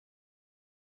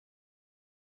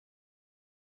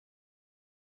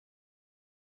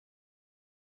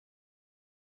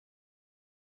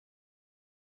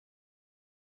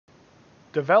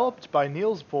Developed by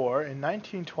Niels Bohr in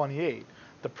 1928,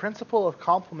 the principle of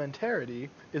complementarity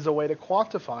is a way to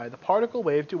quantify the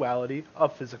particle-wave duality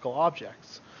of physical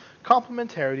objects.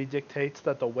 Complementarity dictates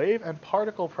that the wave and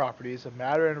particle properties of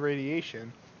matter and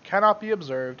radiation cannot be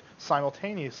observed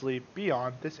simultaneously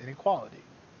beyond this inequality.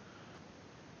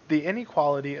 The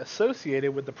inequality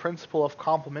associated with the principle of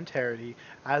complementarity,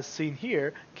 as seen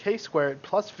here, k squared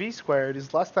plus v squared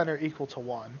is less than or equal to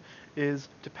 1, is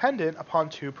dependent upon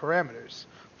two parameters.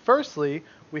 Firstly,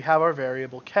 we have our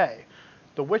variable k,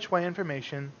 the which-way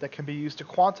information that can be used to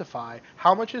quantify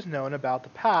how much is known about the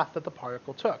path that the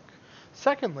particle took.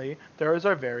 Secondly, there is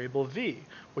our variable v,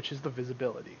 which is the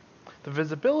visibility. The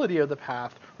visibility of the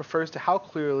path refers to how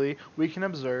clearly we can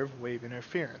observe wave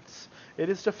interference. It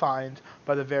is defined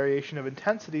by the variation of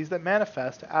intensities that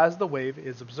manifest as the wave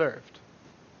is observed.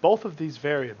 Both of these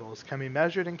variables can be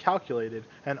measured and calculated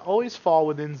and always fall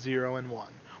within 0 and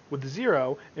 1, with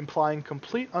 0 implying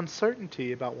complete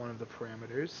uncertainty about one of the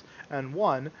parameters, and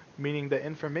 1 meaning that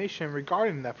information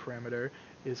regarding that parameter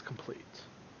is complete.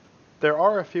 There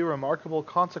are a few remarkable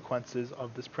consequences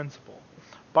of this principle.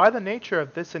 By the nature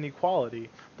of this inequality,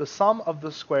 the sum of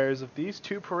the squares of these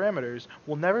two parameters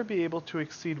will never be able to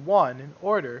exceed 1 in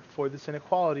order for this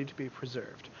inequality to be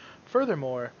preserved.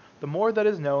 Furthermore, the more that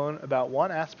is known about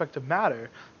one aspect of matter,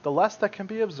 the less that can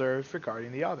be observed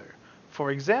regarding the other.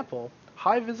 For example,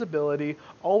 high visibility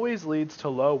always leads to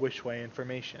low which-way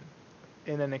information.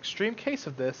 In an extreme case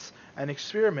of this, an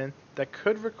experiment that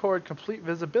could record complete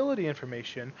visibility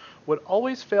information would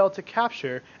always fail to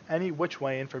capture any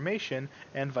which-way information,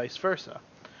 and vice versa.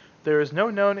 There is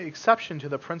no known exception to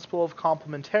the principle of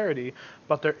complementarity,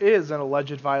 but there is an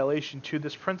alleged violation to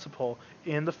this principle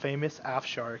in the famous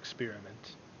Afshar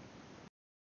experiment.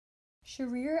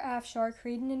 Afshar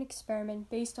created an experiment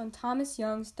based on Thomas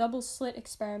Young's double-slit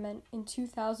experiment in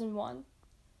 2001.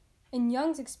 In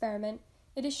Young's experiment,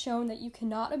 it is shown that you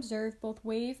cannot observe both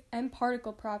wave and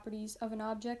particle properties of an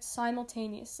object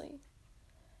simultaneously.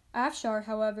 Afshar,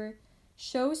 however,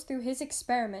 shows through his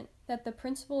experiment that the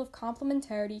principle of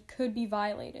complementarity could be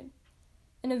violated.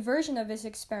 In a version of his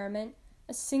experiment,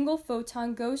 a single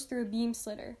photon goes through a beam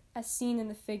slitter, as seen in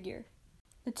the figure.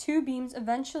 The two beams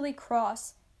eventually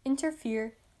cross,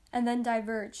 interfere, and then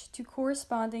diverge to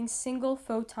corresponding single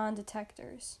photon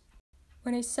detectors.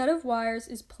 When a set of wires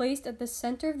is placed at the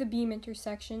center of the beam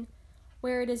intersection,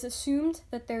 where it is assumed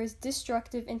that there is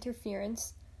destructive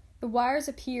interference, the wires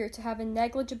appear to have a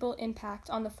negligible impact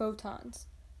on the photons.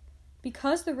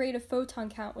 Because the rate of photon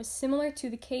count was similar to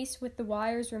the case with the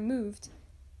wires removed,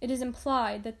 it is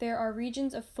implied that there are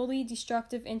regions of fully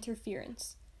destructive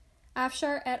interference.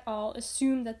 Afshar et al.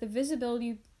 Assumed that the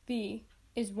visibility V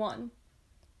is 1.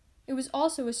 It was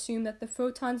also assumed that the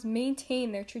photons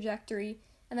maintain their trajectory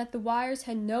and that the wires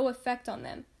had no effect on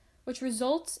them, which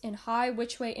results in high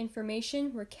which-way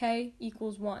information where k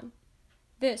equals 1.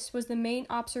 This was the main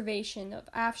observation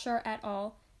of Afshar et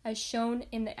al. As shown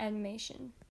in the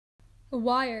animation. A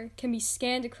wire can be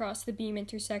scanned across the beam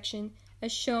intersection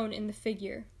as shown in the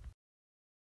figure.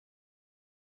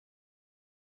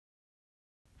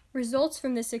 Results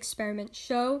from this experiment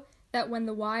show that when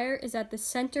the wire is at the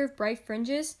center of bright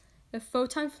fringes, the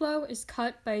photon flow is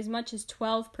cut by as much as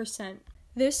 12%.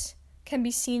 This can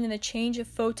be seen in the change of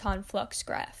photon flux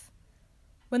graph.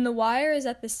 When the wire is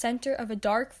at the center of a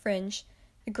dark fringe,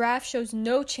 the graph shows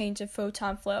no change of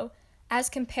photon flow as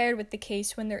compared with the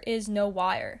case when there is no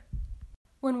wire.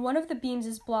 When one of the beams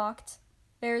is blocked,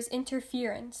 there is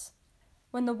interference.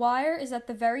 When the wire is at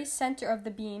the very center of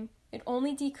the beam, it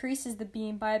only decreases the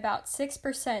beam by about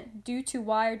 6% due to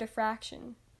wire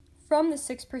diffraction. From the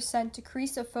 6%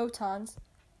 decrease of photons,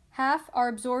 half are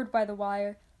absorbed by the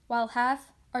wire, while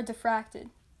half are diffracted.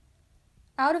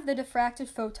 Out of the diffracted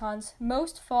photons,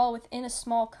 most fall within a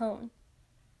small cone.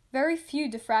 Very few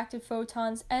diffracted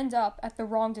photons end up at the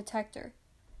wrong detector.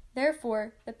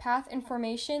 Therefore, the path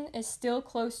information is still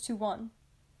close to 1.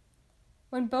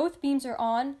 When both beams are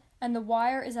on and the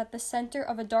wire is at the center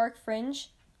of a dark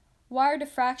fringe, wire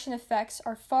diffraction effects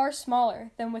are far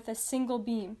smaller than with a single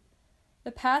beam.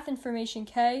 The path information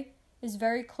k is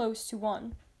very close to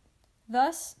 1.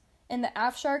 Thus, in the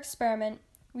Afshar experiment,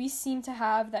 we seem to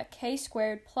have that k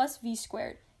squared plus v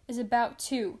squared is about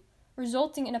 2,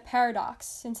 resulting in a paradox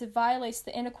since it violates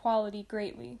the inequality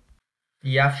greatly.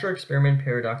 The Afshar experiment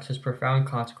paradox has profound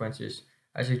consequences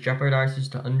as it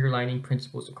jeopardizes the underlying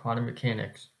principles of quantum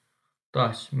mechanics.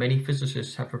 Thus, many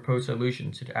physicists have proposed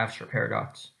solutions to the Afshar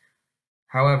paradox.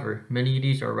 However, many of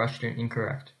these are rushed and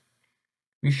incorrect.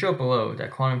 We show below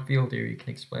that quantum field theory can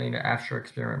explain the Afshar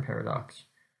experiment paradox.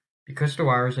 Because the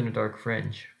wire is in a dark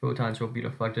fringe, photons will be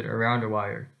deflected around the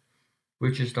wire.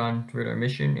 which is done through the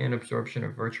emission and absorption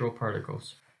of virtual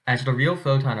particles. As the real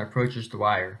photon approaches the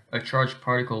wire, a charged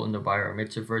particle in the wire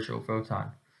emits a virtual photon.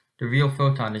 The real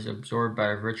photon is absorbed by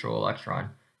a virtual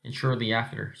electron, and shortly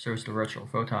after, so is the virtual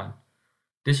photon.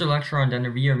 This electron then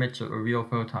re-emits a real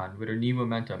photon with a new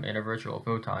momentum, and a virtual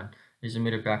photon is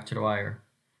emitted back to the wire.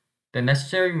 The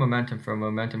necessary momentum for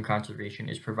momentum conservation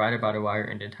is provided by the wire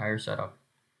in the entire setup.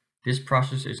 This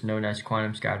process is known as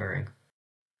quantum scattering.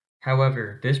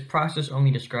 However, this process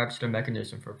only describes the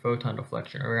mechanism for photon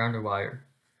deflection around the wire.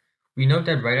 We note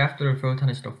that right after the photon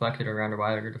is deflected around the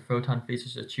wire, the photon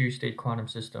faces a two-state quantum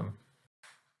system.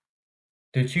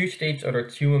 The two states are the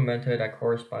two momenta that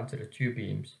correspond to the two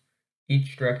beams,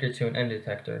 each directed to an end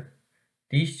detector.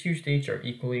 These two states are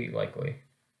equally likely.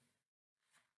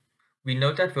 We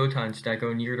note that photons that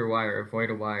go near the wire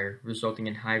avoid a wire, resulting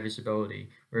in high visibility,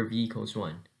 where V equals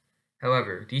 1.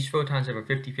 However, these photons have a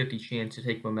 50-50 chance to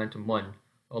take momentum 1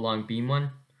 along beam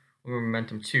 1, or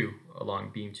momentum 2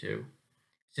 along beam 2.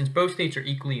 Since both states are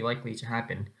equally likely to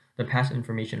happen, the past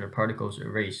information of particles is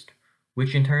erased,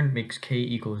 which in turn makes k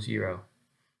equal 0.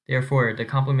 Therefore, the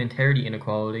complementarity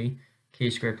inequality, k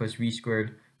squared plus v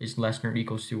squared is less than or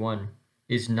equals to 1,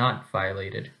 is not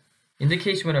violated. In the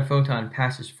case when a photon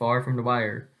passes far from the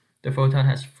wire, the photon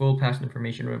has full past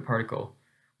information of a particle,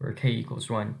 where k equals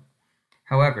 1.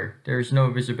 However, there is no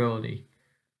visibility,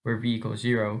 where v equals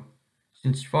 0.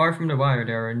 Since far from the wire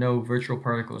there are no virtual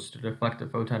particles to deflect the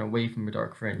photon away from the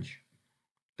dark fringe.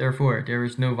 Therefore, there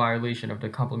is no violation of the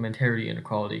complementarity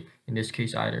inequality in this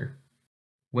case either.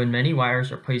 When many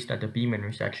wires are placed at the beam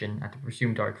intersection at the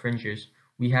presumed dark fringes,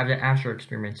 we have the Afshar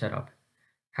experiment set up.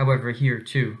 However, here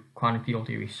too, quantum field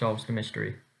theory solves the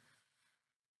mystery.